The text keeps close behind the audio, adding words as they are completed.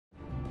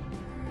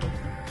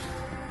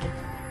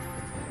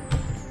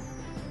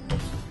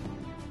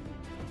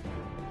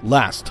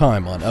Last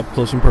time on Up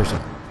Close and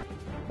Personal.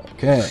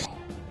 Okay.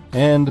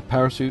 And the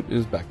power suit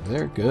is back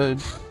there.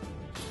 Good.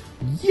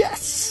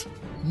 Yes!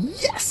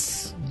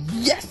 Yes!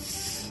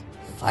 Yes!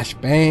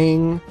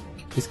 Flashbang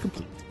is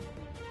complete.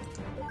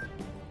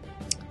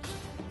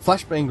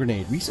 Flashbang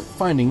grenade. Recent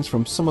findings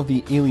from some of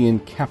the alien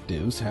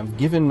captives have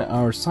given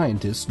our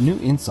scientists new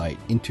insight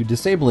into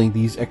disabling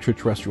these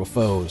extraterrestrial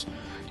foes.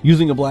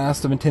 Using a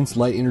blast of intense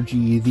light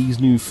energy, these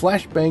new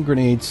flashbang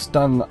grenades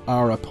stun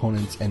our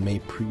opponents and may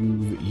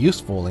prove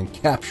useful in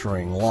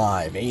capturing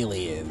live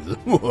aliens.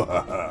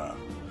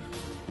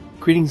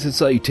 Greetings and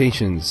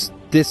salutations.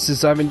 This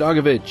is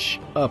IvanDogovich,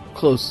 up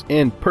close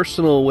and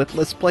personal with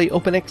Let's Play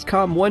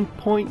OpenXcom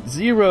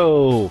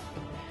 1.0.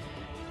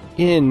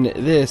 In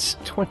this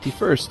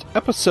 21st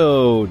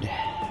episode,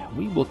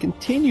 we will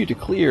continue to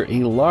clear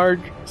a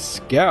large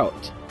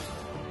scout.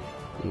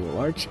 A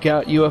large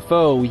scout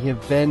UFO. We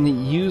have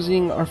been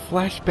using our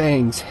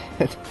flashbangs.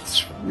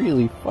 It's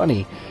really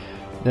funny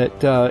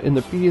that in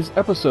the previous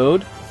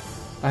episode,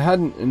 I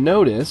hadn't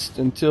noticed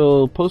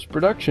until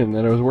post-production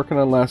that I was working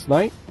on last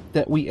night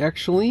that we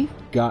actually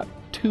got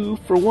 2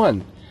 for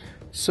 1.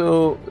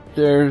 So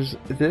there's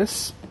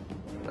this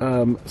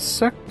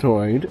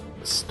sectoid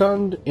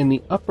stunned in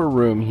the upper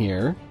room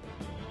here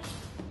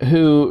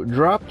who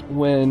dropped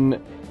when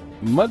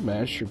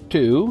Mudmasher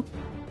 2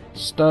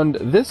 stunned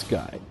this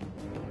guy.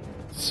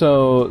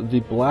 So the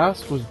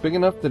blast was big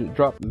enough that it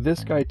dropped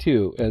this guy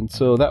too, and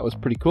so that was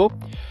pretty cool.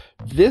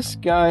 This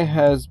guy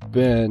has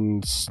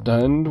been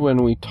stunned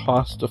when we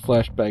tossed a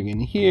flashbang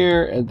in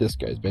here, and this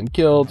guy's been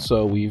killed,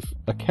 so we've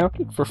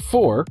accounted for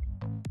 4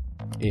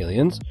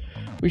 aliens.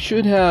 We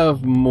should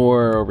have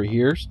more over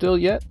here still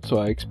yet, so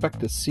I expect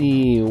to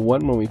see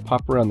one when we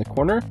pop around the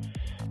corner,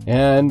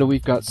 and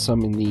we've got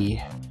some in the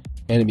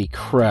enemy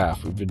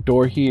craft. We've a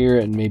door here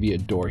and maybe a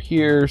door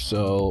here,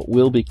 so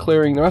we'll be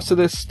clearing the rest of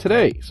this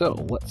today. So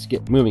let's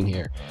get moving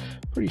here.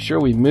 Pretty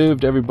sure we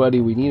moved everybody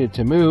we needed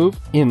to move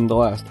in the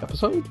last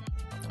episode.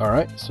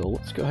 Alright, so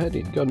let's go ahead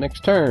and go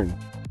next turn.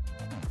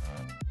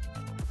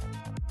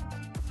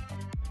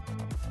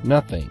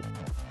 Nothing.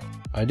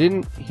 I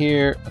didn't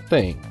hear a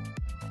thing.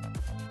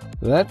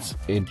 That's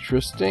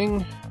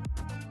interesting.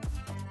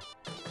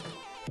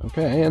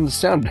 Okay, and the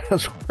sound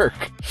does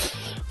work.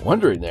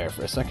 Wondering there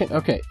for a second.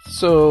 Okay,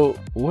 so,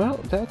 well,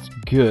 that's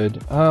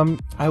good.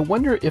 I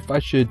wonder if I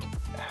should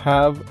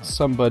have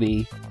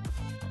somebody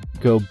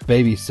go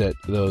babysit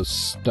those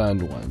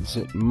stunned ones.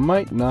 It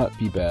might not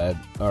be bad.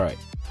 Alright,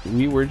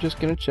 we were just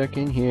gonna check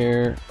in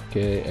here.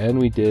 Okay, and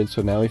we did,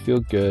 so now we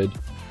feel good.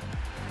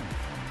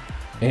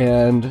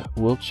 And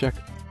we'll check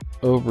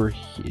over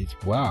here.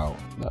 Wow,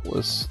 that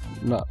was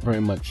not very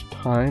much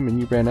time, and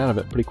you ran out of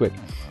it pretty quick.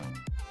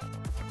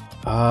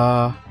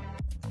 Droid.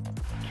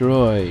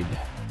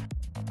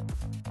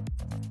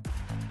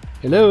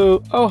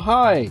 Hello? Oh,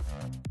 hi!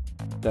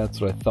 That's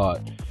what I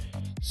thought.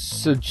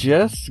 So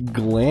just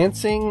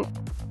glancing,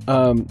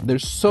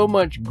 there's so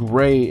much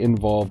gray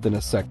involved in a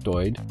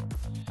sectoid,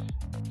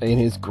 in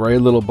his gray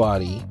little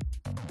body,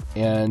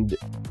 and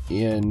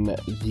in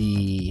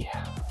the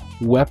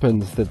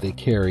weapons that they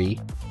carry.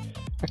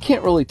 I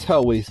can't really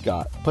tell what he's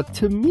got, but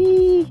to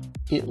me,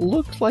 it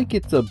looks like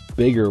it's a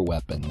bigger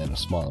weapon than a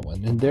smaller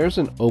one. And there's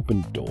an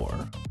open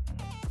door.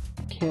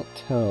 Can't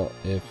tell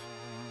if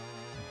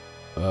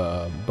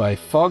by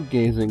fog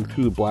gazing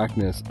through the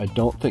blackness, I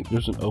don't think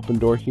there's an open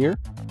door here,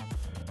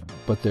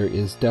 but there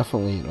is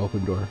definitely an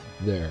open door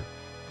there.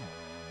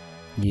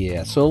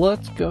 Yeah, so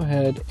let's go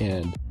ahead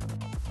and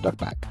duck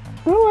back.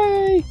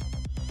 Away!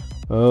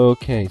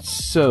 Okay,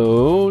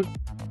 so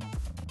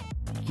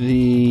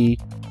the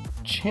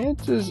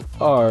chances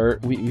are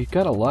we've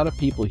got a lot of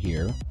people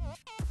here,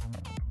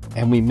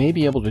 and we may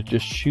be able to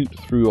just shoot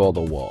through all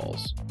the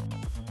walls.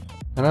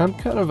 And I'm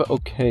kind of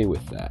okay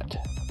with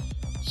that.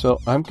 So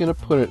I'm going to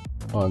put it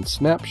on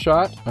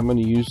snapshot. I'm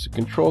going to use the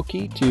control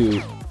key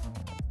to...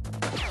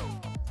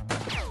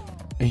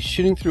 He's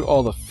shooting through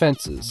all the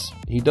fences.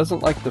 He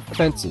doesn't like the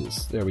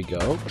fences. There we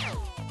go.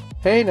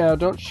 Hey now,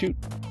 don't shoot...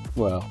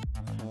 Well,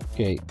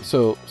 okay,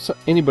 so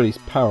anybody's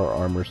power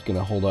armor is going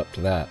to hold up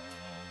to that.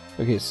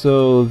 Okay,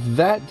 so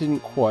that didn't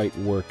quite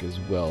work as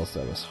well as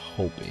I was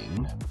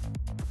hoping.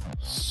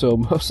 So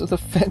most of the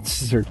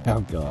fences are now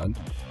gone.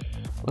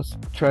 Let's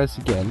try this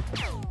again.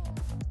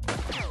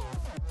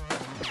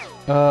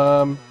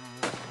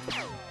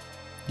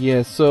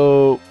 Yeah,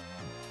 so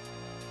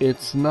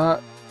it's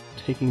not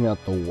taking out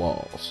the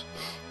walls.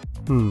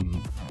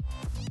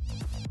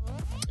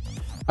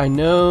 I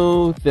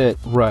know that,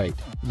 right,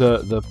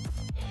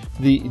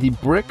 the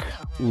brick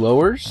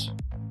lowers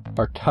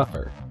are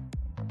tougher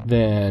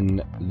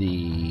than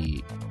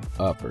the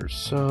uppers.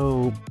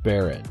 So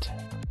Barrett,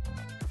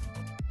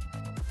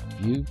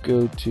 if you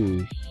go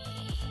to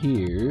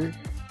here,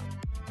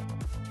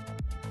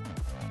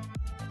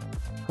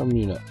 how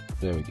many not?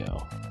 There we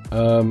go.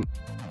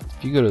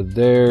 If you go to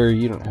there,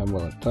 you don't have a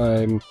lot of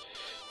time.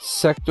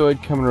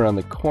 Sectoid coming around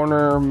the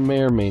corner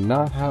may or may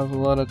not have a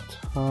lot of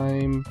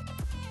time.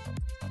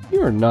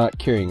 You are not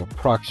carrying a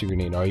proxy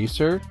grenade, are you,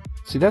 sir?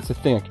 See, that's the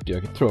thing I could do. I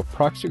could throw a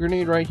proxy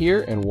grenade right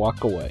here and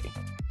walk away.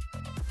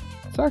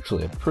 It's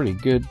actually a pretty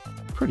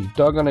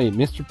doggone it.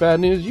 Mr. Bad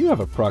News, you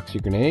have a proxy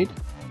grenade.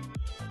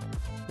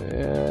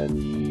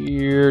 And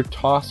your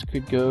toss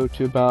could go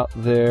to about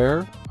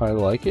there. I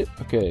like it.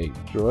 Okay,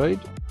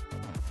 droid.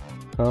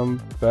 Come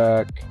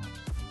back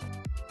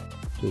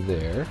to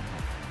there.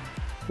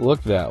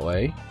 Look that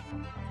way.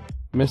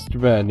 Mr.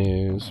 Bad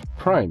News,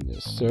 prime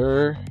this,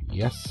 sir.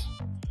 Yes.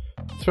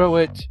 Throw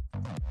it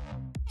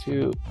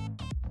to...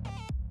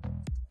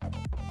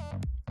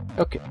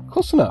 Okay,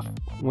 close enough.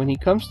 When he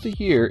comes to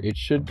here, it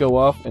should go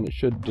off and it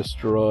should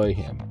destroy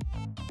him.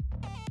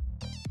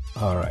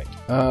 Alright,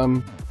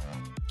 now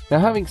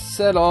having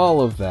said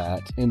all of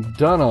that and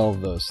done all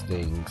of those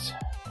things,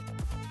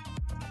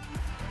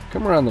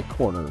 come around the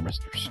corner,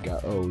 Mr.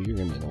 Scott. Oh, you're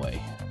gonna be in the way.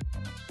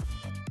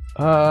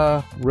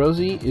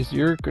 Rosie, is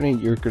your grenade?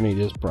 Your grenade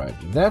is primed.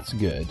 That's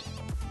good.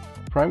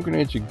 Prime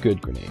grenades are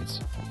good grenades.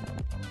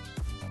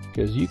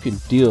 Because you can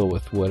deal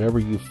with whatever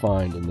you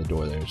find in the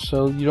door there.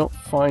 So you don't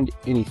find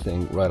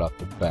anything right off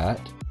the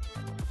bat.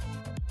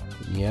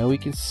 Yeah, we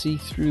can see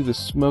through the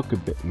smoke a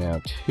bit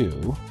now,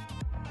 too.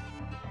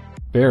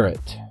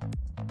 Barrett,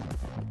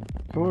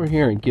 come over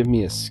here and give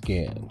me a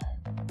scan.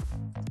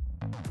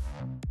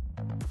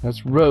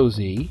 That's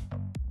Rosie.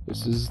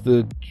 This is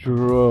the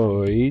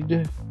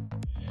droid.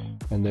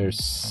 And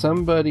there's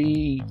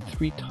somebody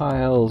 3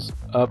 tiles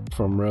up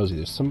from Rosie.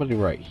 There's somebody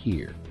right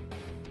here.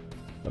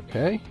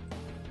 Okay.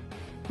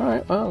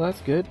 Alright, well,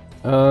 that's good.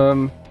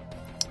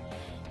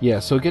 Yeah,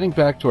 so getting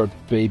back to our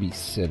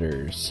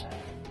babysitters.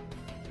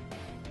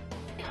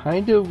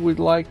 Kind of would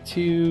like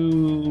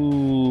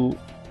to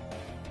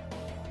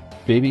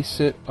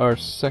babysit our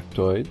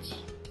sectoids.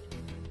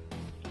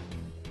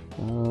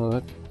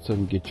 That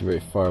doesn't get you very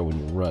far when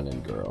you're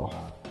running, girl.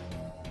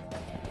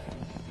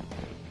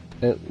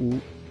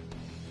 And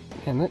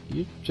that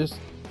you just...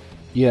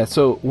 Yeah,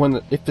 so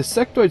if the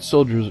sectoid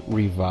soldiers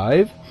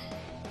revive,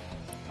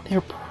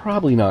 they're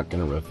probably not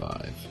going to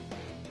revive.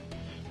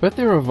 But if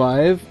they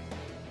revive,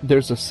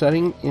 there's a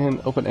setting in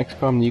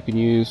OpenXcom that you can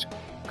use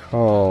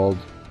called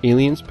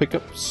Aliens Pick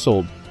Up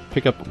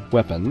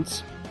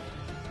Weapons.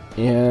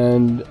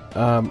 And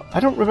I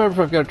don't remember if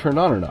I've got it turned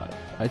on or not.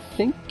 I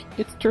think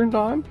it's turned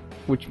on,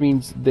 which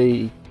means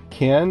they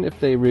can, if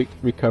they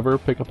recover,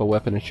 pick up a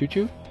weapon and shoot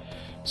you.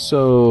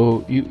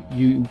 So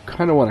you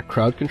kind of want to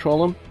crowd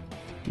control them.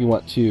 You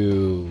want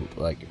to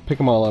like pick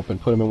them all up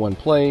and put them in one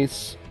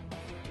place.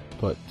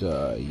 But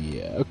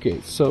yeah,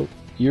 okay. So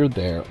you're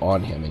there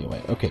on him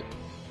anyway. Okay,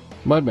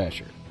 Mud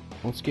Masher.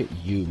 Let's get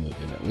you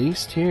moving at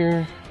least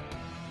here.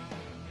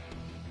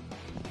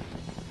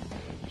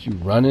 Get you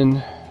running.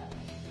 Get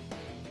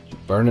you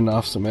burning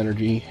off some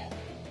energy.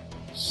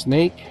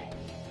 Snake.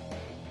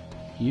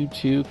 You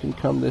two can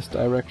come this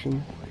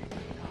direction.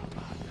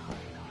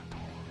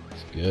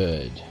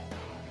 Good.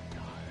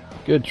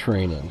 Good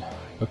training.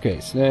 Okay,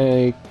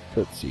 Snake.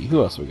 Let's see.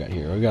 Who else we got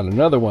here? We got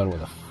another one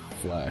with a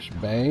flash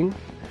bang.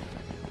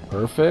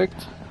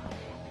 Perfect.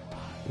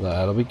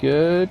 That'll be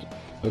good.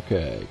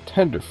 Okay,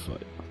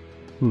 Tenderfoot.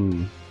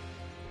 I'm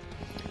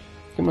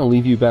going to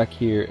leave you back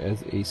here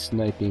as a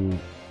sniping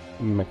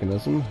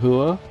mechanism.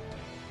 Hua.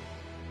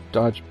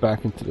 Dodge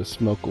back into the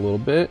smoke a little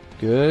bit.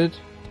 Good.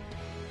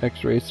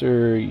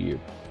 X-Racer,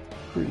 you're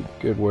pretty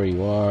good where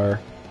you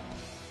are.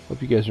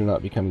 Hope you guys are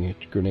not becoming a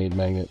grenade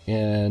magnet.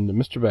 And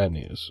Mr. Bad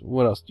News,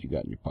 what else do you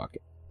got in your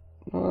pocket?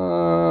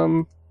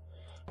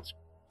 Let's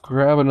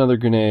grab another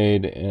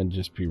grenade and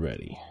just be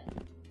ready.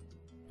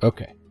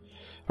 Okay.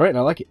 Alright, I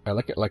like it. I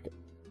like it.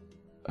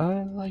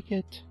 I like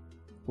it.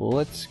 Well,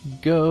 let's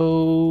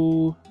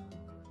go.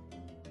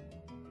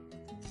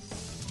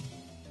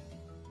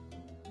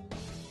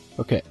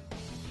 Okay.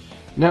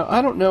 Now,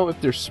 I don't know if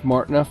they're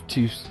smart enough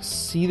to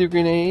see the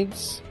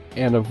grenades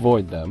and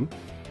avoid them.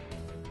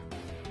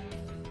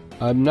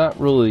 I'm not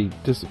really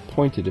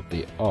disappointed if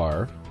they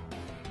are.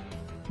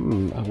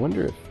 I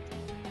wonder if...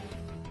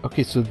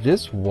 Okay, so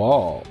this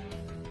wall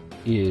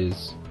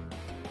is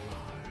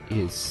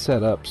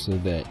set up so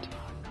that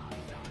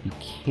you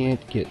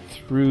can't get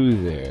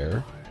through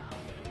there.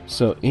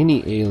 So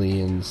any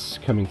aliens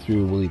coming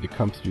through will either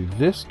come through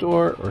this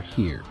door or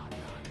here.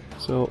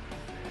 So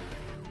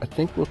I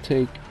think we'll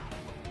take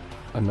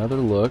another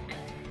look.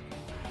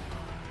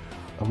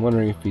 I'm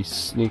wondering if he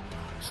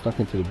snuck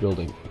into the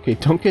building. Okay,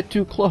 don't get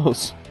too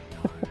close.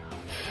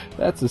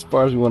 That's as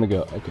far as we want to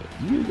go. Okay,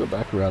 you go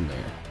back around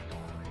there.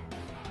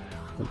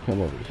 We'll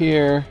come over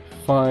here.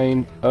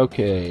 Fine.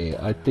 Okay,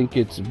 I think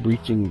it's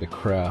breaching the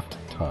craft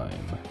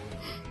time.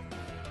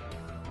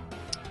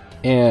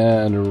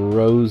 And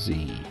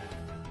Rosie,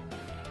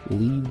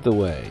 lead the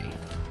way.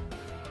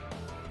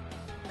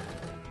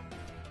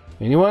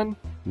 Anyone?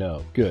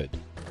 No. Good.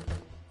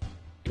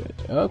 Good.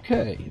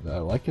 Okay, I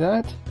like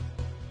that.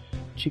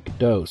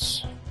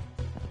 Chicados.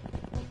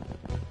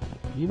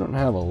 You don't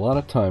have a lot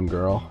of time,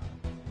 girl.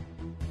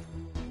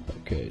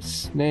 Okay,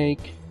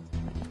 Snake.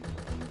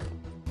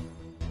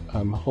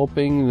 I'm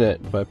hoping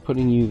that by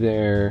putting you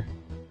there,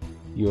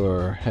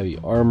 Your heavy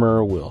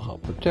armor will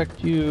help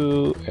protect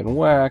you. And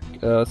whack.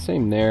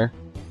 Same there.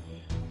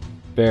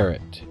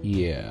 Barrett.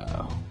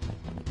 Yeah.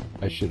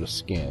 I should have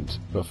scanned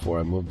before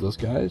I moved those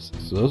guys.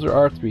 So those are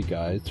our 3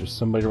 guys. There's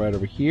somebody right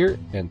over here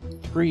and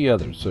 3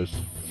 others. So there's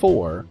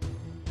 4.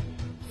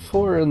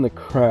 4 in the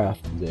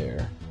craft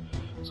there.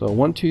 So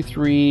 1, 2,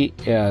 3,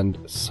 and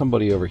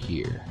somebody over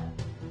here.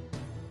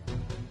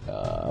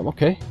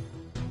 Okay.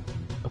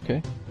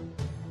 Okay.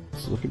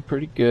 It's looking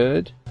pretty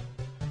good.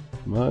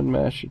 Mud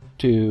Masher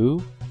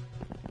 2.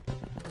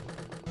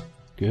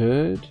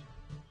 Good.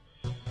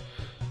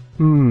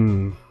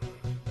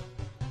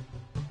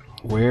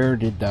 Where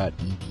did that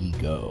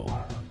ET go?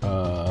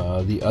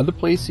 The other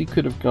place he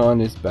could have gone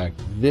is back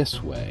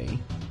this way.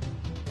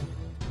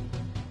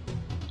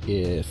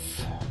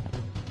 If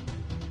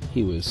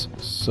he was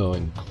so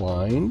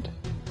inclined.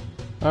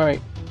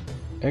 Alright.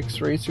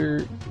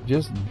 X-Racer,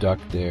 just duck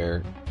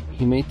there.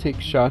 He may take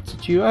shots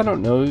at you. I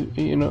don't know,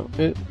 you know,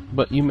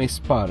 but you may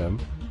spot him.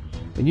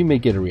 And you may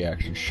get a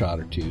reaction shot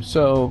or 2.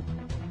 So,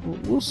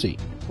 we'll see.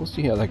 We'll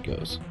see how that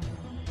goes.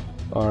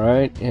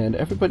 Alright, and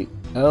everybody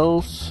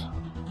else...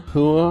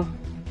 Hua,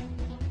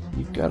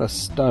 you've got a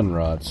stun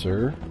rod,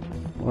 sir.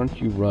 Why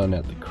don't you run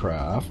at the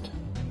craft?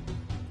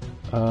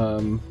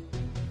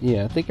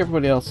 Yeah, I think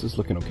everybody else is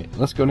looking okay.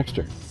 Let's go next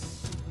turn.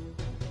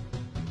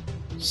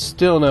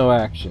 Still no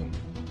action.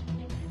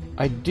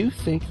 I do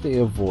think they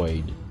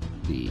avoid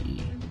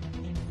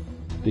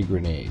the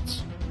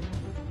grenades.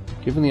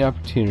 Given the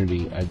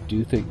opportunity, I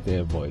do think they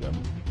avoid them.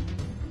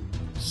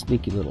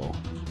 Sneaky little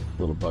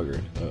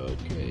bugger.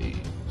 Okay,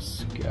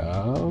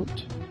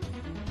 scout.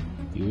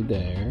 You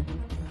there.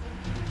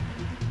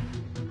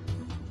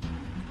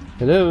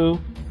 Hello?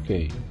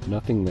 Okay,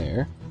 nothing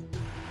there.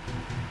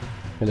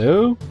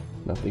 Hello?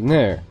 Nothing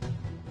there.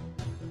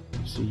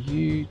 So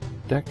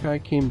that guy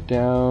came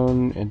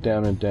down and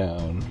down and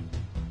down.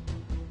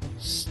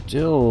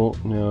 Still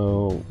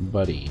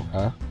nobody,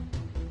 huh?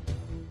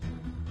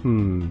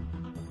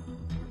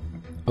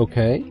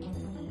 Okay.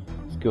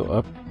 Let's go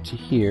up to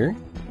here.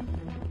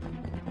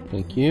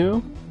 Thank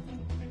you.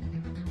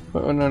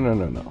 Oh,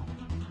 no.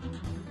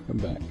 Come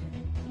back.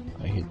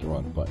 I hit the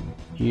wrong button.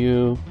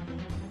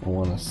 I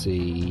want to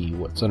see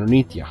what's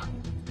underneath ya.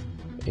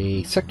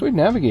 A sectoid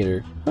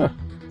navigator. Huh.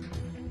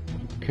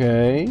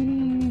 Okay.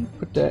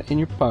 Put that in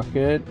your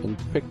pocket and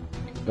pick...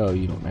 Oh,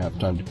 you don't have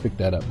time to pick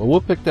that up. But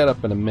we'll pick that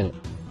up in a minute.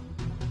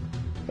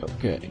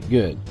 Okay,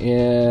 good.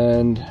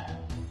 And...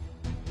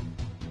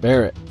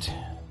 Barrett.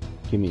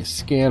 Give me a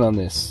scan on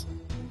this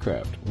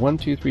craft. 1,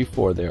 2, 3,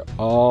 4. They're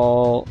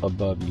all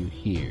above you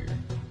here.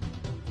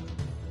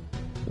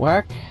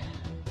 Whack.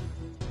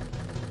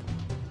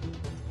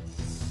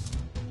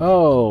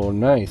 Oh,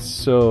 nice.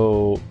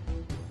 So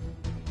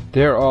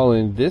they're all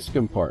in this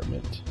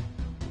compartment.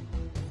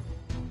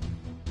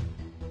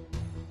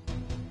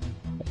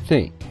 I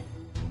think.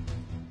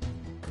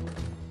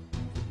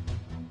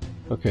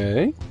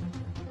 Okay.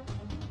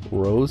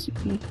 Rosie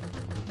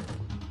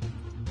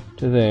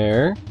to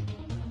there.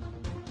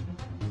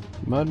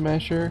 Mud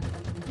Masher.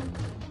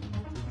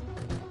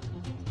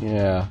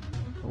 Yeah.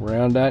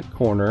 Around that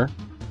corner.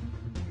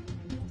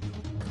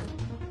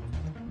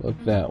 Look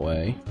that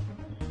way.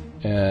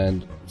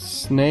 And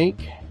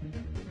Snake,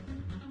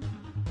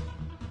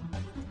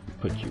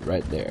 put you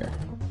right there.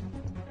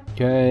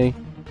 Okay.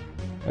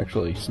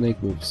 Actually,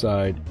 Snake move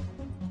aside.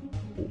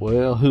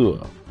 Well,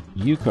 Hua,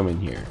 you come in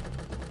here.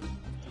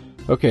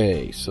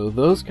 Okay, so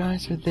those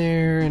guys are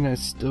there, and I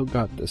still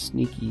got the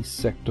sneaky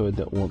sectoid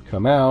that won't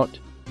come out.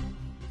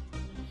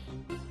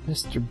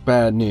 Mr.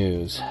 Bad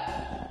News,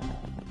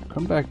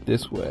 come back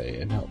this way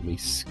and help me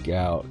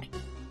scout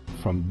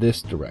from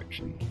this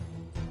direction.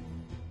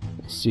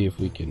 See if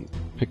we can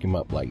pick him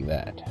up like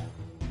that.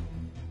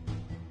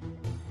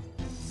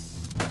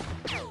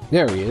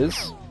 There he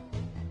is.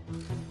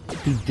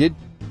 He did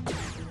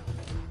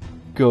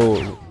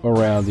go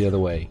around the other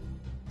way.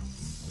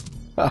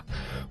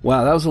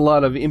 Wow, that was a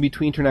lot of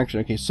in-between turn action.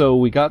 Okay, so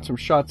we got some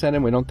shots at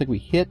him. We don't think we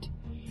hit.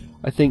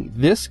 I think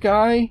this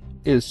guy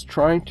is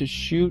trying to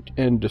shoot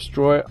and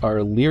destroy our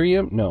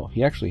lyrium. No,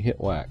 he actually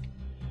hit Whack.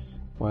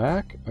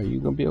 Whack, are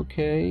you going to be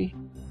okay?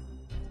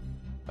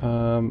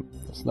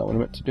 That's not what I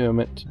meant to do. I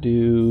meant to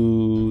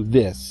do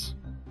this.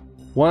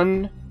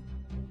 1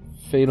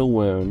 fatal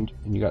wound,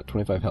 and you got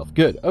 25 health.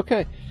 Good,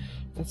 okay.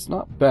 That's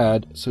not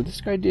bad. So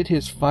this guy did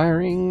his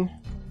firing.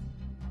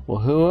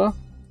 Wahua.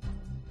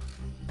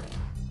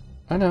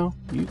 I know,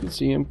 you can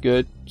see him.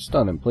 Good.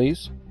 Stun him,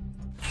 please.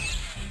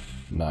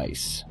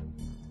 Nice.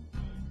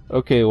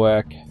 Okay,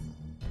 Whack.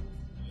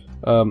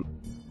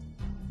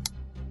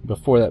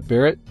 Before that,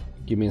 Barrett,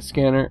 give me a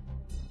scanner.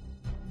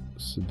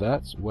 So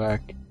that's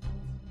Whack.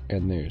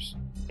 And there's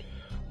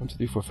 1, 2,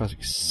 3, 4, 5,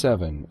 6,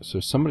 7.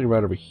 So somebody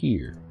right over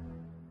here.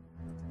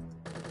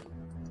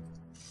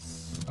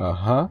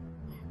 Uh-huh.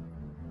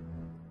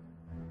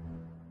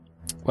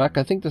 Whack,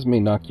 I think this may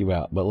knock you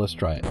out, but let's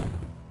try it.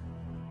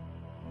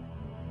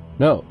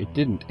 No, it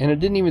didn't. And it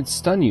didn't even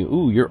stun you.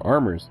 Ooh, your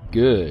armor's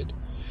good.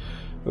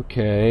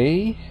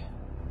 Okay.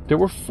 There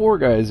were 4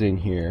 guys in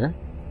here.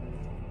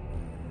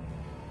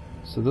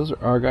 So those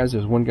are our guys.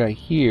 There's one guy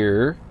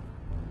here.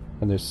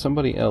 And there's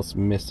somebody else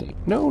missing.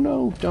 No,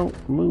 no,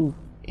 don't move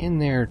in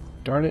there.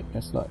 Darn it.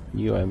 That's not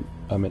you.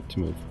 I meant to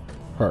move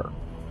her.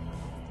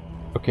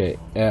 Okay,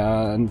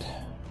 and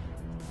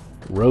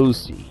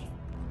Rosie.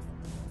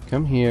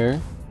 Come here.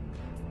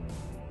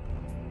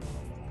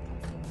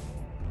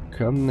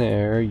 Come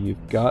there.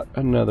 You've got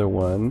another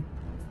one.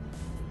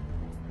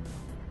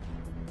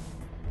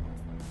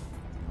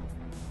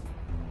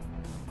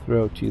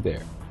 Throw two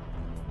there.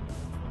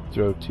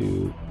 Throw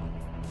two.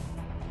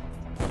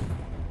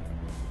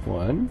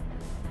 One.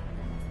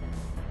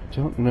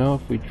 Don't know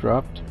if we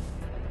dropped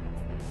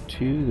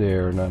two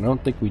there or not. I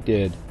don't think we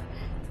did.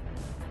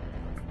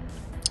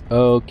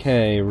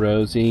 Okay,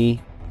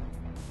 Rosie.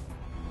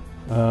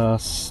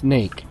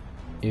 Snake.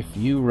 If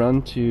you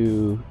run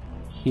to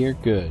here,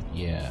 good.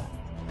 Yeah.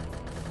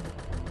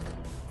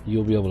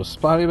 You'll be able to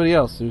spot anybody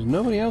else. There's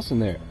nobody else in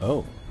there.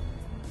 Oh.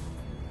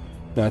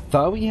 Now I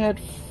thought we had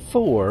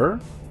 4.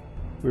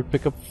 We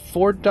pick up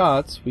 4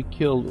 dots. We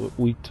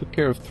took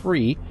care of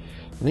 3.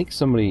 I think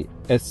somebody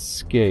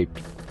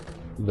escaped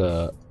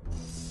the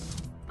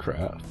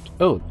craft.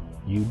 Oh,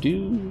 you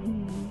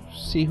do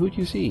see? Who'd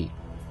you see?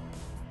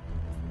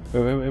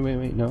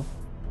 Wait, no.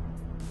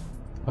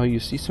 Oh, you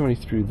see somebody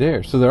through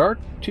there. So there are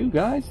 2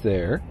 guys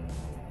there.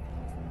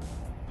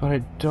 But I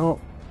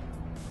don't...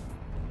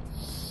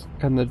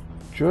 And the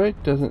droid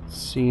doesn't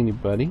see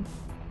anybody.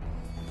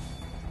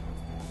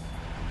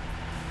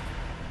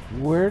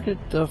 Where did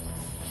the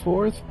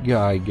 4th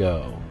guy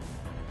go?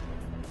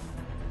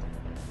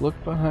 Look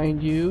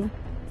behind you.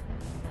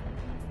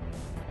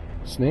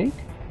 Snake?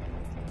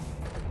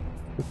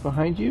 Look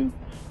behind you.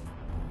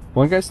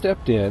 One guy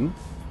stepped in,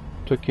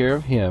 took care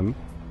of him.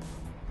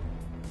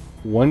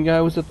 One guy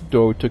was at the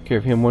door, we took care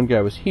of him. One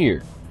guy was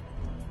here.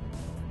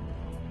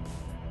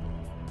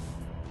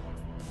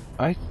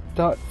 I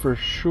thought for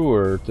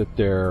sure that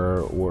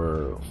there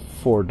were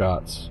 4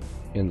 dots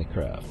in the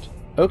craft.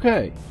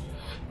 Okay.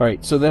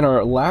 Alright, so then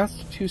our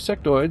last 2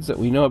 sectoids that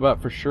we know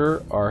about for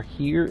sure are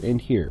here and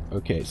here.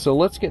 Okay, so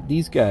let's get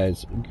these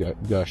guys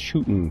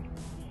shooting.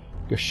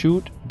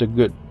 Shoot the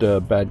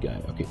bad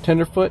guy. Okay,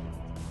 Tenderfoot.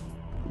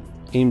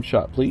 Aim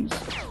shot, please.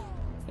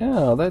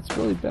 Oh, that's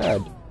really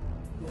bad.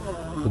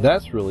 But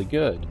that's really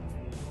good.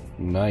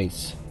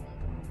 Nice.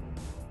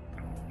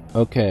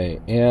 Okay,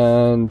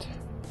 and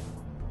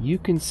you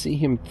can see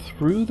him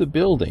through the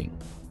building.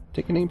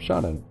 Take an aim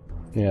shot at him.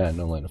 Yeah,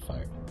 no line of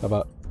fire. How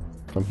about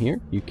from here?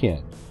 You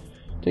can.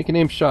 Take an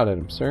aim shot at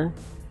him, sir.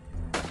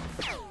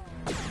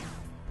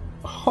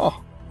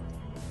 Oh,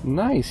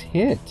 nice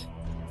hit.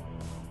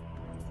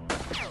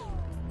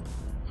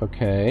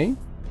 Okay.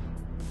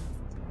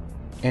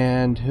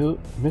 And who,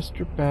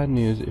 Mr. Bad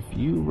News, if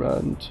you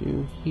run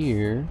to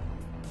here,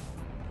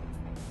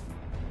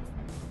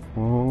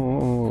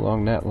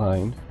 along that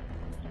line,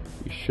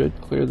 you should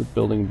clear the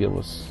building and be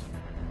able to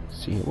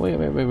see him. Wait.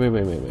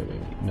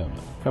 No.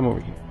 Come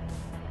over here.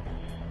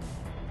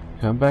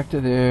 Come back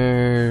to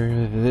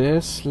there.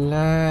 This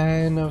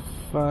line of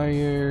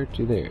fire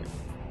to there.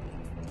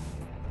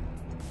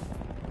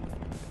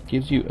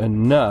 Gives you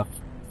enough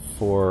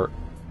for...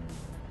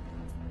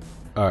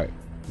 Alright.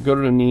 Go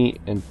to the knee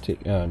and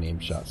take... name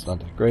shots. Not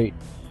that great.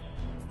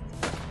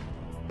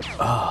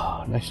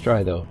 Oh, nice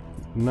try though.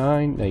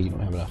 9. No, you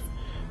don't have enough.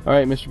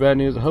 Alright, Mr. Bad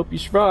News. I hope you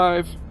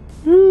survive.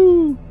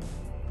 Woo!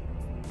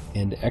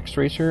 And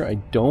X-Racer, I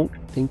don't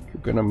think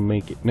you're gonna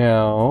make it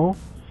now.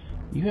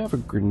 You have a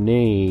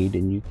grenade,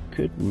 and you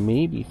could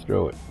maybe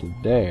throw it to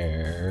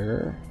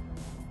there.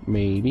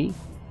 Maybe.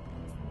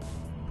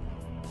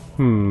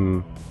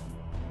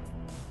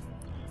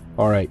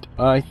 Alright,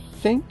 I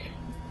think...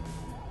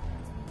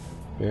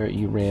 Barrett,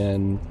 you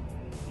ran.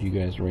 You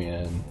guys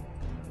ran.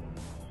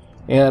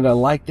 And I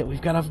like that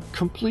we've got a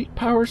complete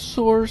power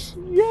source.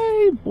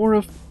 Yay!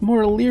 More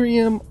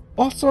Illyrium.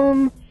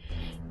 Awesome!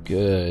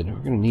 Good.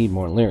 We're gonna need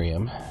more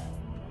Illyrium.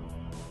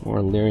 More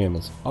Illyrium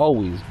is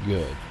always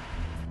good.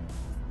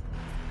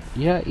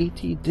 Yeah,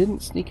 ET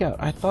didn't sneak out.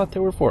 I thought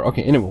there were 4.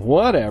 Okay, anyway,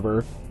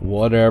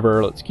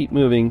 whatever. Let's keep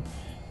moving.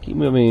 Keep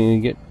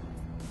moving and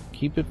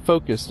keep it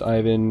focused,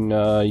 Ivan.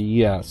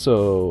 Yeah,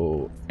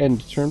 so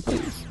end turn,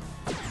 please.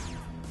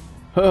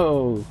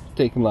 Oh,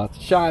 taking lots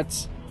of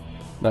shots.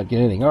 Not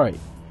getting anything. Alright.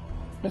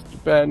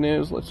 Mr. Bad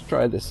News, let's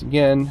try this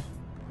again.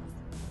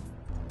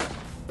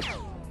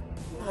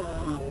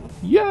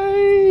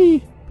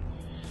 Yay!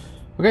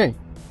 Okay.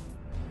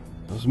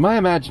 It was my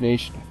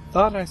imagination. I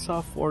thought I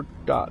saw 4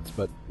 dots,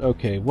 but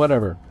okay,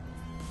 whatever.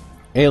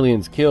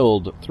 Aliens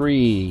killed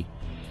 3.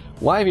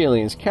 Live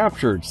aliens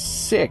captured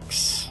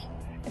 6.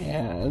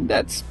 And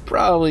that's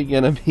probably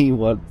gonna be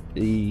what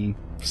the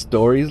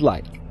story's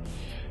like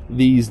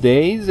these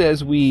days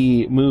as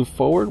we move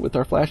forward with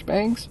our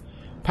flashbangs.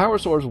 Power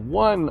source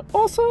 1.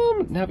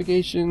 Awesome!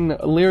 Navigation,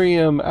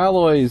 Illyrium,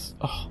 alloys.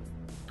 Oh,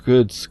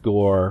 good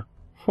score.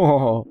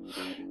 Oh,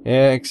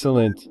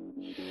 excellent.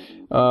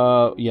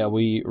 Yeah,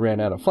 we ran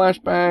out of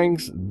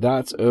flashbangs.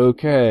 That's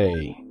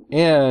okay.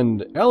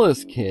 And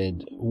Ellis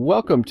Kid,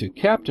 welcome to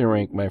Captain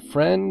Rank, my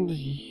friend.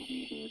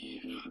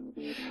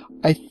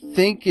 I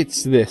think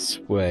it's this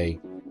way.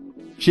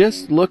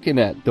 Just looking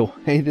at the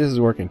way this is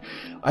working,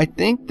 I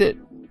think that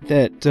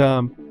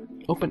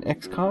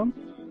OpenXcom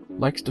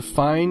likes to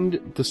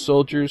find the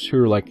soldiers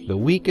who are like the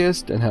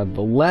weakest and have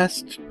the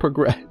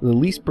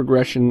least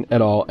progression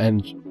at all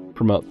and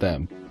promote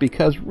them.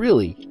 Because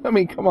really, I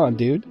mean, come on,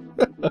 dude.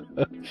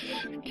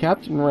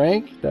 Captain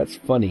rank? That's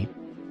funny.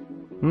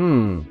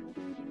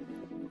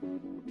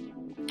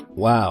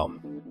 Wow.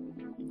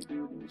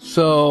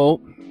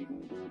 So,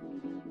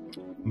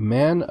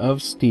 Man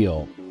of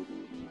Steel.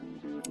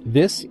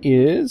 This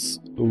is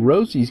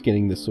Rosie's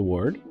getting this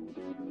award.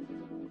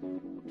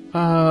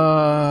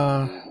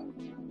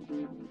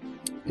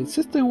 Is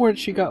this the award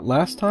she got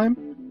last time?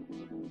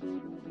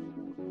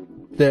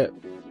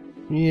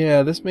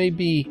 This may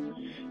be...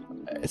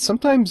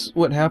 Sometimes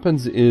what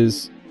happens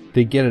is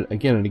they get it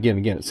again and again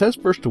and again. It says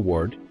first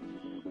award,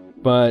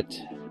 but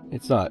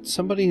it's not.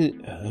 Somebody,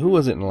 who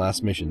was it in the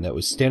last mission, that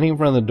was standing in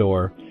front of the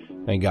door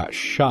and got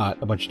shot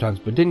a bunch of times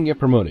but didn't get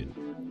promoted?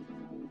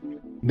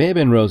 May have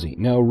been Rosie.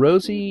 Now,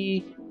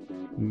 Rosie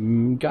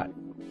got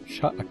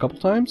shot a couple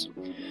times.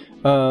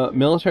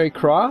 Military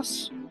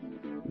Cross,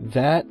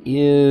 that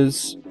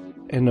is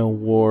an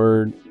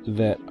award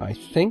that I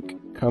think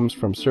comes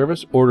from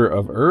service. Order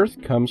of Earth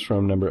comes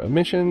from number of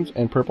missions,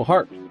 and Purple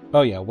Heart.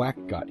 Oh yeah, Whack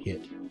got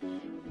hit.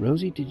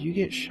 Rosie, did you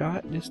get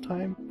shot this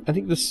time? I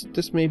think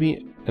this may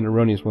be an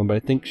erroneous one, but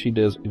I think she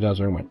does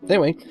her own one.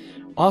 Anyway,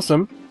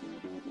 awesome.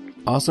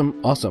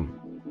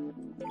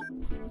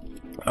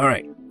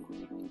 Alright.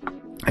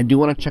 I do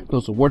want to check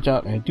those awards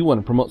out, and I do want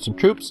to promote some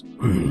troops.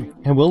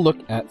 And we'll look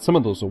at some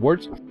of those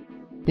awards,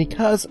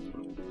 because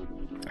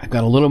I've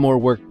got a little more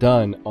work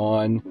done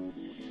on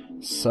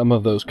some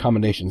of those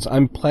commendations.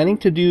 I'm planning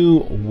to do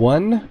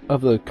one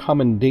of the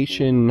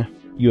commendation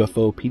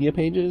UFOpedia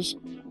pages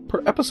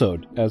per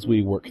episode as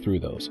we work through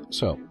those.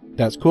 So,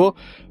 that's cool.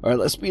 Alright,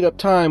 let's speed up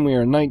time. We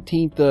are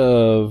 19th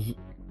of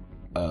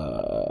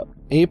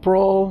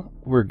April.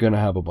 We're going to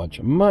have a bunch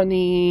of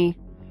money.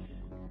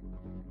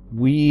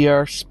 We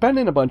are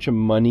spending a bunch of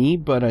money,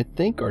 but I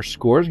think our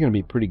score is going to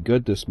be pretty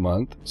good this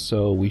month,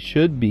 so we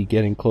should be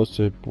getting close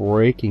to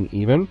breaking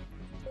even.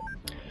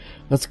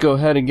 Let's go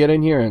ahead and get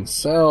in here and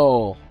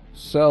sell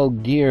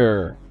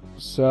gear,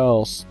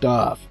 sell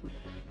stuff.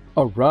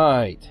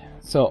 Alright,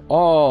 sell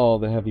all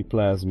the heavy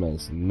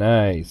plasmas,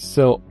 nice.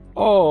 Sell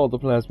all the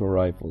plasma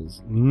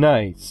rifles,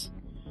 nice.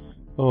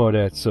 Oh,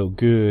 that's so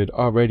good,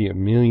 already $1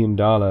 million.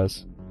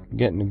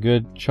 Getting a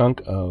good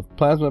chunk of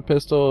plasma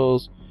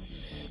pistols.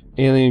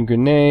 Alien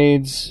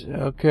grenades.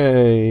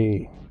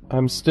 Okay.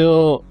 I'm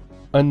still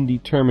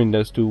undetermined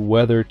as to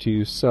whether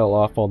to sell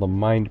off all the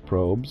mind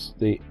probes.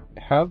 They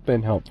have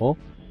been helpful.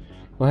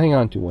 We'll hang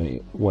on to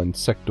one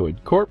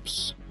sectoid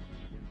corpse.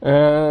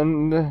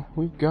 And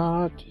we've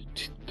got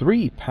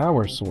 3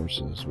 power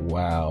sources.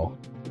 Wow.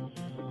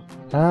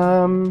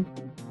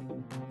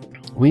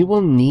 We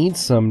will need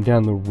some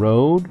down the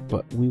road,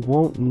 but we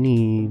won't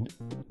need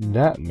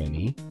that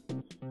many.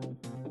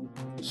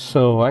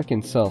 So I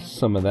can sell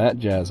some of that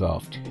jazz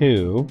off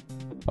too.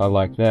 I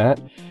like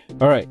that.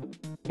 Alright,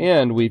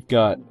 and we've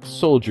got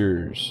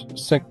soldiers,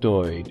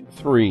 sectoid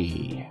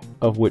 3,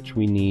 of which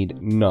we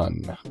need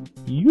none.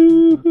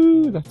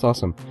 Yoo-hoo, that's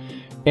awesome.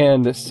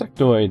 And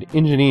sectoid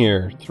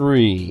engineer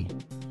 3.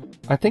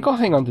 I think I'll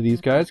hang on to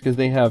these guys because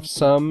they have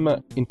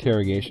some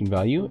interrogation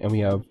value, and we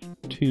have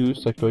 2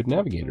 sectoid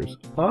navigators.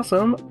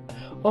 Awesome!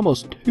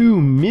 Almost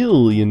 $2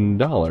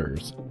 million.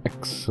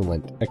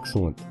 Excellent,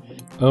 excellent.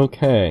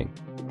 Okay.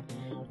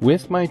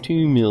 With my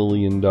 $2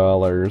 million,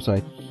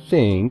 I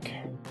think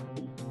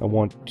I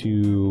want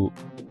to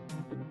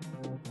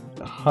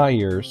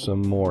hire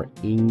some more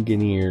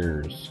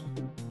engineers.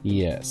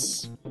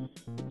 Yes.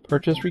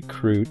 Purchase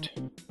recruit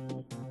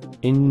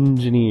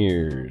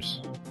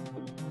engineers.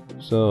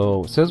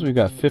 So it says we've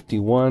got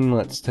 51.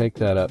 Let's take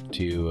that up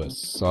to a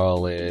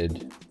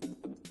solid...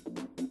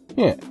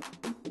 Yeah.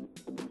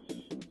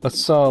 A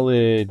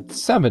solid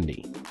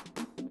 70.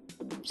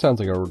 Sounds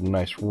like a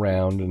nice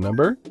round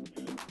number.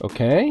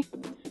 Okay.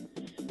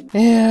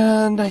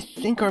 And I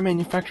think our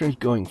manufacturing is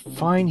going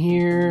fine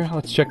here.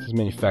 Let's check this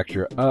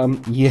manufacturer.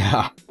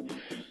 Yeah.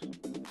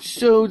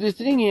 So the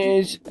thing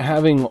is,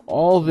 having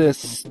all this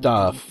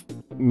stuff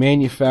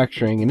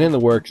manufacturing and in the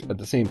works at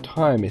the same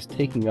time is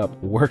taking up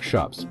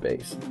workshop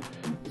space.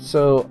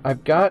 So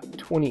I've got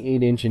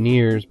 28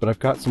 engineers, but I've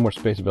got some more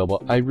space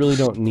available. I really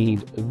don't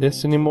need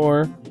this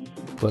anymore.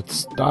 Let's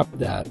stop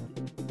that.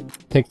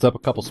 Takes up a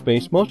couple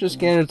space. Motion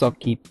scanners I'll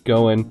keep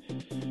going.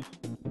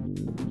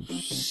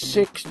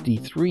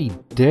 63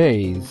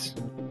 days.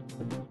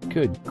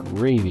 Good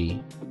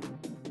gravy.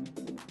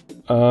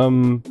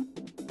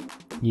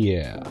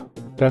 Yeah,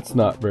 that's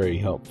not very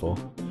helpful.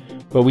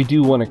 But we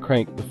do want to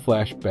crank the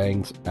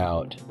flashbangs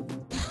out.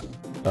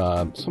 So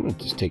I'm going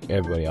to just take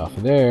everybody off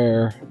of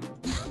there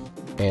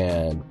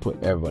and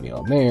put everybody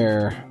on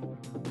there.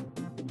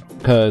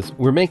 Because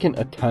we're making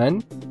a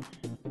ton,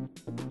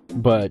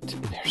 but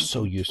they're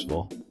so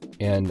useful.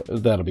 And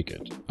that'll be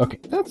good. Okay,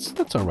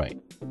 that's alright.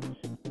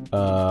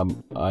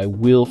 I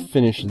will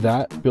finish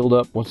that build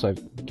up once I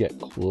get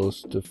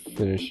close to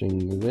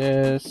finishing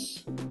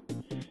this.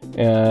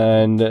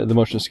 And the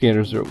motion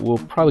scanners will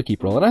probably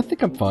keep rolling. I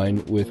think I'm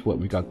fine with what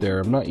we got there.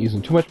 I'm not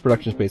using too much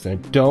production space, and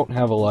I don't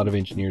have a lot of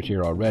engineers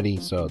here already,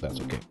 so that's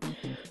okay.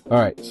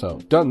 Alright, so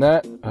done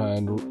that,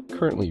 and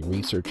currently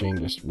researching,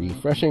 just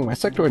refreshing my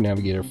sectoid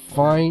navigator.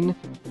 Fine.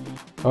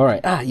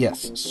 Alright,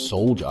 yes,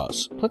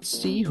 soldiers. Let's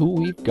see who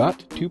we've got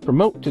to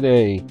promote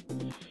today.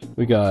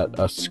 We got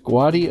a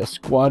squatty,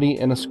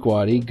 and a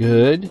squatty.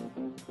 Good.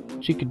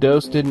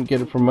 Chicados didn't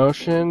get a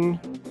promotion.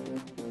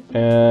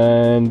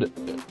 And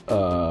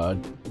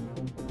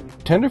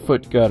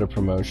Tenderfoot got a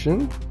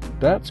promotion.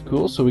 That's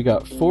cool. So we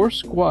got 4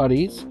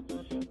 squatties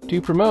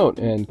to promote.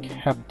 And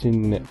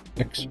Captain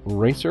X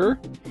Racer.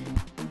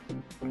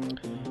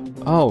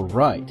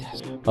 Alright.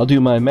 I'll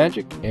do my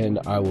magic and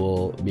I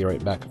will be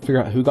right back and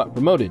figure out who got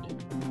promoted.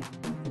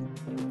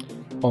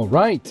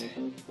 Alright.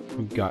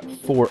 We've got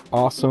 4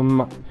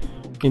 awesome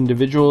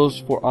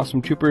individuals, 4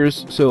 awesome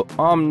troopers. So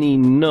Omni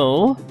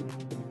Null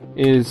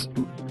is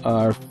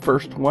our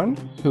first one,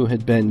 who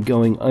had been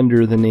going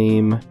under the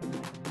name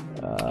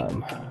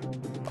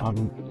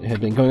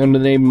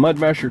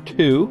Mudmasher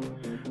 2,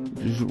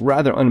 which is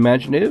rather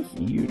unimaginative.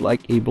 You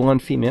like a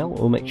blonde female,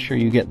 we'll make sure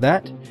you get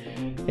that.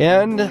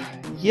 And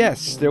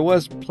yes, there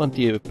was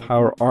plenty of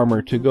power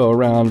armor to go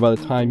around by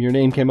the time your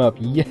name came up.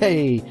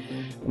 Yay!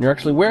 And you're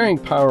actually wearing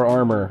power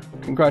armor.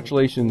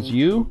 Congratulations,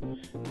 you.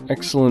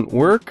 Excellent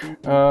work.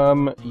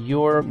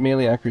 Your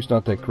melee accuracy is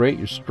not that great.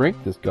 Your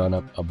strength has gone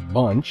up a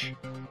bunch.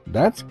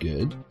 That's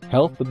good.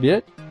 Health a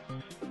bit.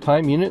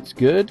 Time units,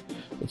 good.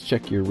 Let's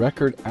check your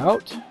record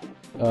out.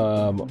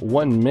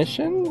 1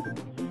 mission.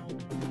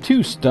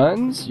 2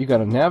 stuns. You got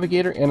a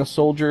navigator and a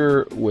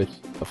soldier with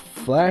a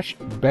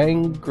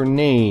flashbang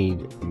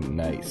grenade.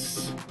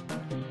 Nice.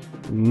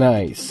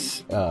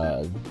 Nice.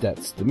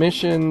 That's the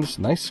missions.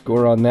 Nice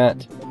score on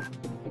that.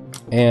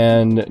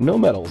 And no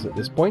medals at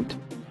this point.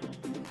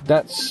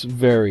 That's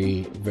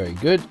very, very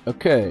good.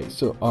 Okay,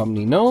 so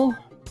Omni Null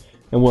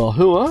and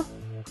Wellhua,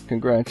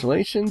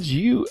 congratulations.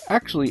 You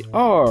actually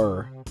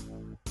are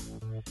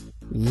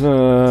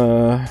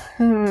the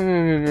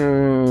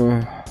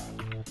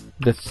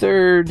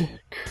 3rd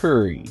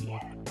Curry.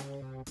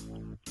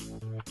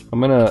 I'm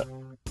gonna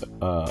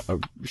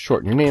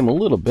shorten your name a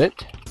little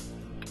bit.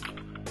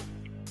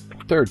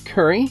 3rd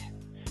Curry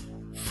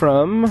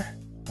from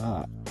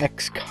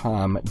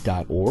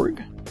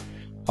XCOM.org.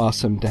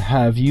 Awesome to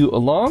have you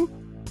along.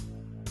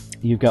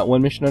 You've got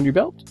 1 mission under your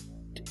belt.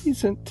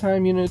 Decent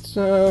time units,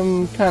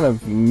 kind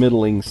of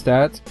middling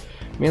stats.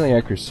 Melee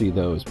accuracy,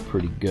 though, is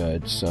pretty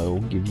good, so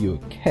we'll give you a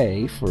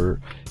K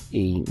for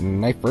a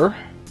knifer.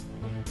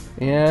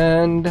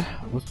 And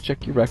let's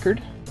check your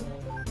record.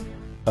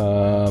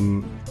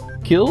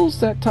 Kills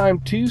that time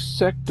 2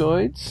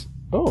 sectoids.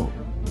 Oh,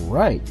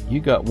 right. You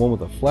got 1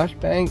 with a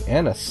flashbang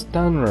and a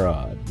stun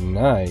rod.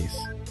 Nice.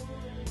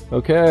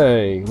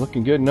 Okay,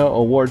 looking good. No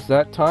awards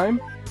that time.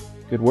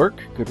 Good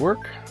work, good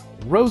work.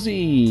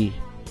 Rosie,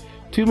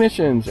 2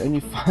 missions, and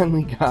you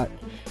finally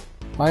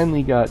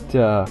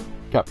got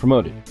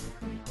promoted.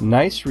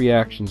 Nice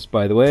reactions,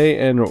 by the way.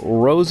 And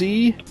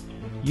Rosie,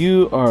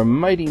 you are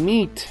Mighty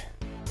Meat.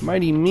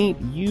 Mighty Meat,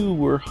 you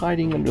were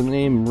hiding under the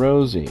name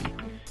Rosie.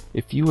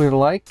 If you would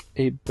like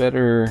a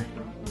better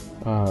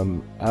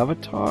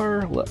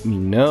avatar, let me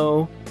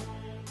know.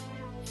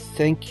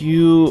 Thank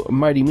you,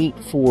 Mighty Meat,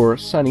 for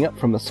signing up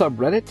from the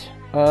subreddit.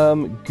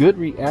 Good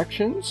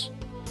reactions.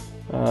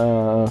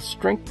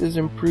 Strength is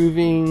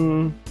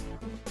improving.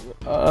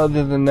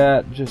 Other than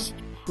that, just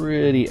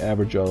pretty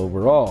average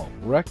overall.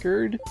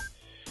 Record,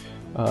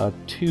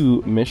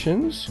 2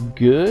 missions.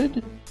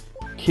 Good.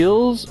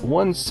 Kills,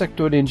 1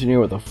 sectoid engineer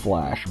with a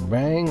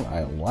flashbang.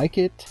 I like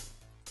it.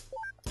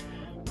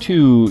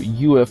 2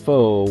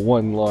 UFO,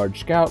 1 large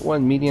scout,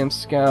 1 medium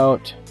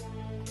scout.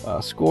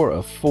 Score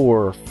of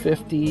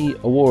 450.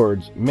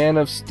 Awards, Man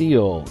of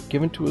Steel,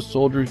 given to a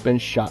soldier who's been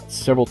shot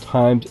several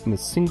times in a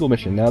single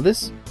mission. Now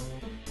this,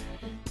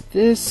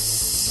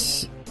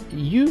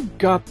 you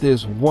got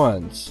this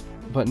once,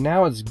 but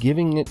now it's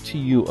giving it to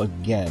you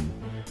again.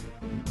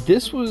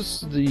 This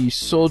was the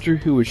soldier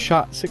who was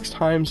shot 6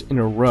 times in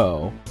a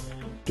row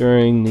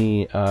during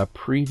the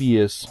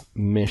previous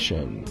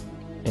mission.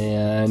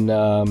 And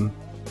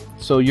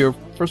so your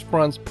first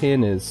bronze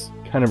pin is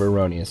kind of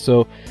erroneous.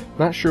 So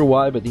not sure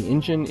why, but the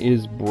engine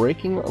is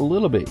breaking a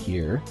little bit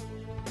here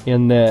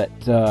in that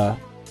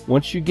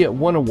once you get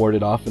 1 award,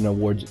 it often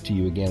awards it to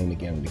you again and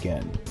again and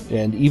again.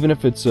 And even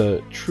if it's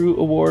a true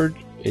award,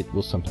 it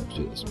will sometimes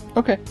do this.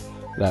 Okay,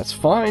 that's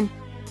fine.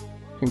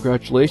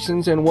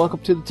 Congratulations and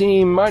welcome to the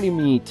team, Mighty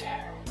Meat.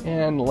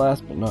 And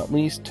last but not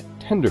least,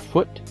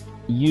 Tenderfoot.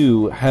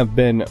 You have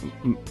been,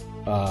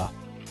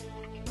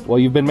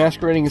 you've been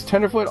masquerading as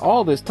Tenderfoot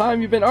all this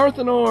time. You've been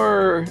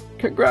Arthanor.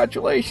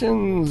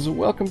 Congratulations.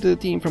 Welcome to the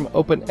team from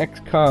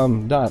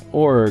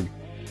OpenXcom.org.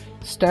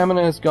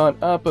 Stamina has gone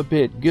up a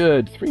bit.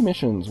 Good. 3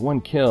 missions,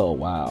 1 kill.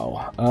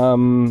 Wow.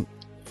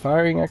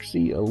 Firing,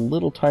 actually, a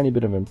little tiny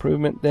bit of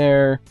improvement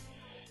there.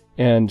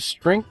 And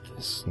strength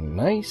is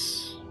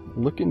nice.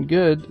 Looking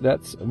good.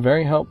 That's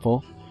very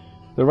helpful.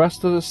 The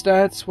rest of the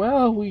stats,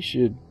 well, we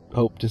should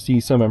hope to see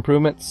some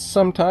improvements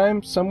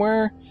sometime,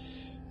 somewhere.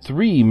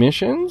 3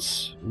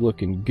 missions.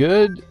 Looking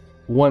good.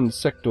 1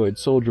 sectoid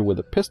soldier with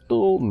a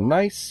pistol.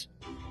 Nice.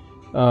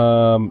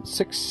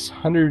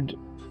 600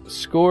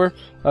 score.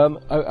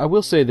 I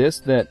will say this,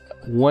 that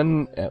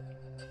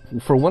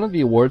for one of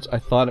the awards, I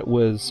thought it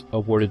was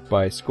awarded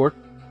by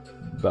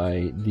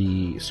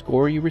the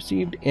score you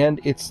received,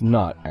 and it's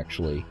not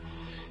actually.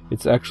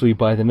 It's actually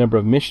by the number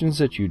of missions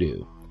that you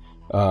do.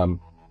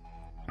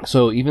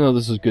 So even though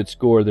this is a good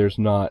score, there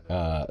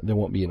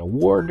won't be an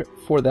award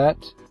for that.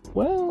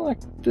 Well,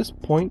 at this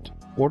point,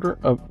 Order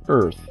of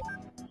Earth.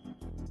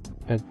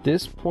 At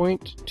this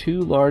point,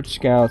 2 large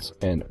scouts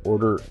and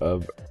Order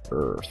of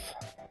Earth.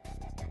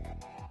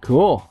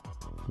 Cool.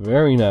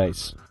 Very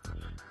nice.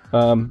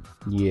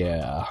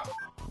 Yeah.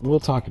 We'll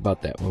talk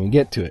about that when we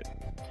get to it.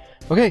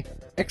 Okay.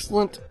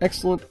 Excellent,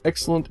 excellent,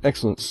 excellent,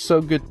 excellent.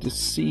 So good to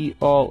see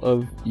all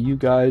of you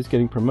guys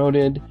getting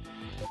promoted.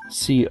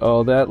 See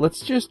all that.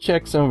 Let's just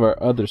check some of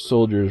our other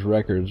soldiers'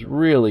 records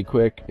really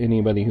quick.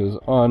 Anybody who's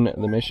on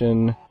the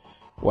mission.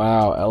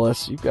 Wow,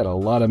 Ellis, you've got a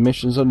lot of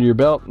missions under your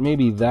belt.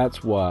 Maybe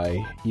that's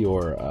why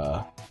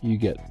you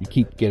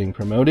keep getting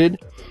promoted.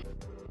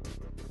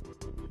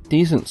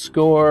 Decent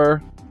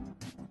score.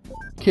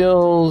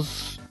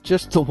 Kills,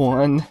 just the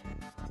 1.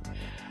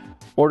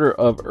 Order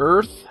of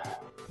Earth.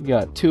 We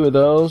got 2 of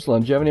those.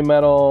 Longevity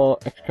Medal,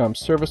 XCOM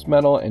Service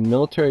Medal, and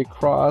Military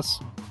Cross.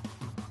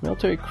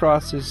 Military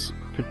Cross has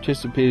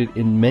participated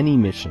in many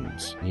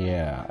missions.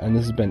 Yeah, and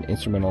this has been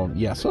instrumental.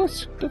 Yeah, so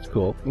that's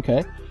cool.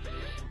 Okay.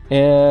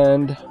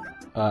 And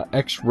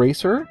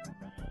X-Racer.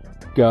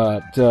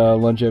 Got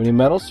Longevity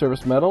Medal,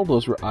 Service Medal.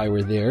 Those were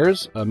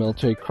theirs.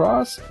 Military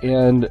Cross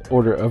and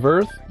Order of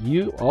Earth.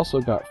 You also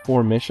got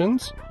 4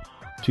 missions.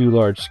 2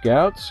 large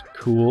scouts.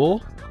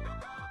 Cool.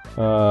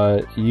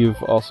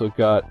 You've also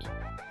got...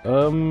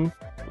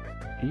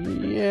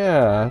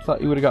 yeah, I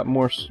thought you would have got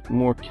more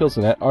kills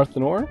than that.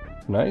 Arthanor,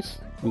 nice.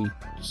 We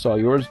saw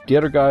yours. The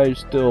other guy is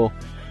still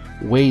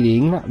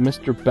waiting.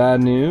 Mr.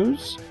 Bad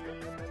News.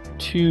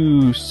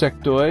 2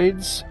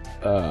 sectoids,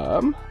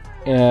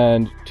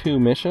 and 2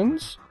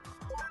 missions.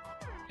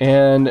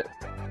 And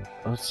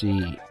let's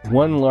see,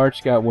 1 large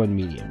scout, 1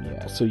 medium.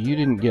 Yeah, so you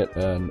didn't get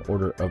an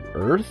Order of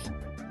Earth.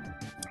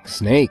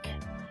 Snake.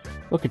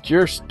 Look at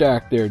your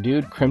stack there,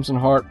 dude. Crimson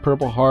Heart,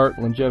 Purple Heart,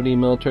 Longevity,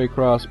 Military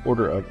Cross,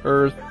 Order of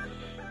Earth.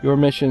 Your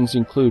missions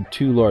include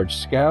 2 large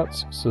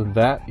scouts, so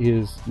that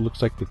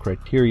looks like the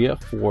criteria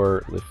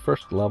for the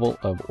first level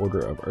of Order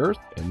of Earth,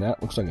 and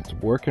that looks like it's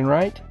working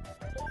right.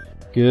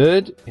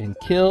 Good. And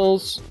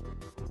kills.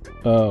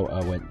 Oh,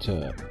 I went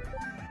to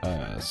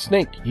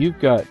Snake. You've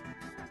got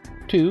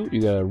 2.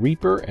 You got a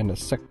Reaper and a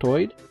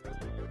Sectoid.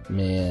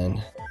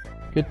 Man.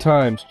 Good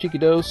times.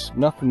 Chiquidos,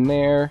 nothing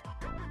there.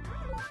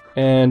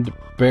 And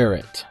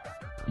Barrett.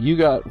 You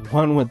got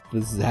 1 with the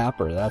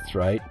Zapper, that's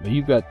right. But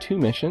you've got 2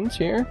 missions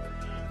here.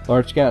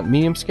 Large Scout,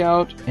 Medium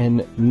Scout,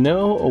 and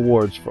no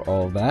awards for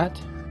all of that.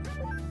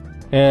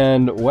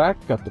 And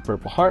Whack got the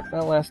Purple Heart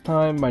that last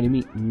time. Mighty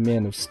Meat,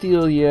 Man of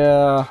Steel,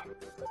 yeah.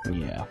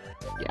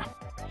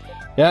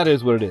 That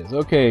is what it is.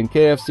 Okay, and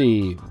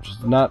KFC, which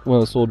is not one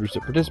of the soldiers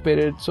that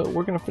participated, so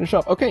we're going to finish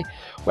off. Okay,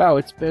 wow,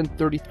 it's been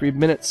 33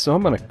 minutes, so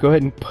I'm going to go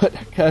ahead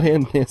and cut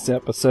in this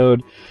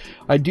episode.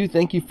 I do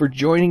thank you for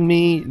joining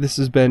me. This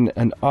has been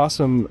an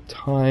awesome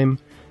time.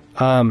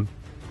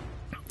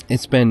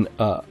 It's been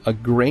a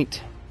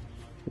great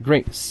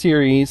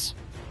series.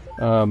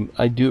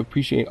 I do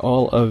appreciate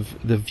all of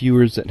the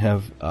viewers that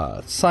have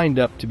signed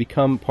up to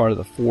become part of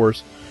the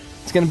force.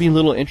 It's going to be a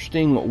little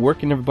interesting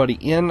working everybody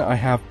in. I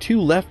have 2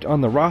 left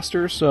on the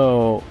roster,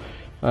 so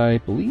I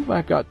believe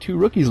I've got 2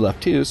 rookies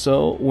left too.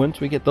 So once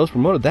we get those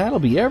promoted, that'll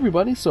be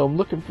everybody. So I'm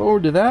looking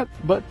forward to that.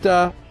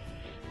 But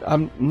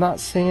I'm not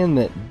saying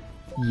that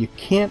you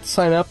can't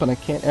sign up and I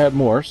can't add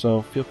more,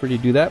 so feel free to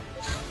do that.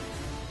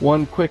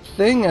 One quick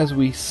thing as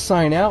we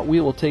sign out, we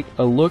will take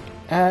a look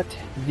at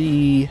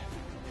we'll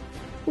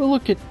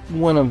look at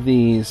one of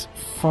these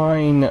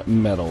fine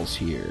medals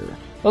here.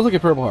 Let's look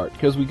at Purple Heart,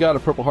 because we got a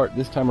Purple Heart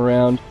this time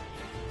around.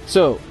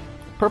 So,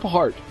 Purple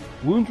Heart.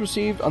 Wounds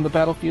received on the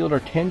battlefield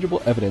are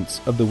tangible evidence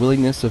of the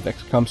willingness of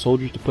XCOM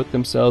soldiers to put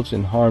themselves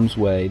in harm's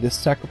way. This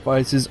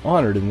sacrifice is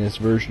honored in this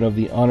version of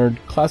the Honored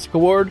Classic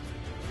Award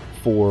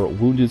for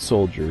Wounded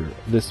Soldier.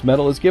 This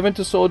medal is given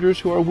to soldiers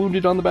who are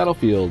wounded on the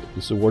battlefield.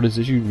 This award is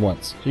issued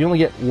once. So you only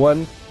get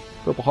 1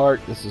 Purple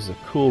Heart. This is a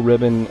cool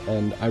ribbon,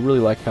 and I really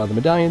like how the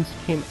medallions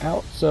came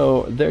out.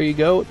 So there you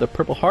go, the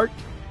Purple Heart.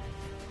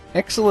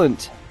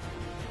 Excellent.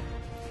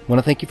 I want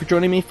to thank you for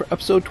joining me for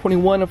episode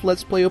 21 of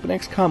Let's Play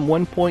OpenXcom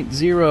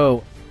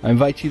 1.0. I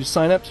invite you to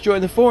sign up to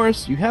join the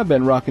force. You have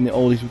been rocking the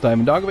oldies with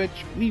IvanDogovich.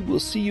 We will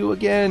see you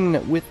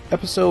again with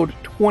episode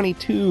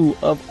 22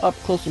 of Up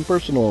Close and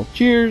Personal.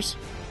 Cheers!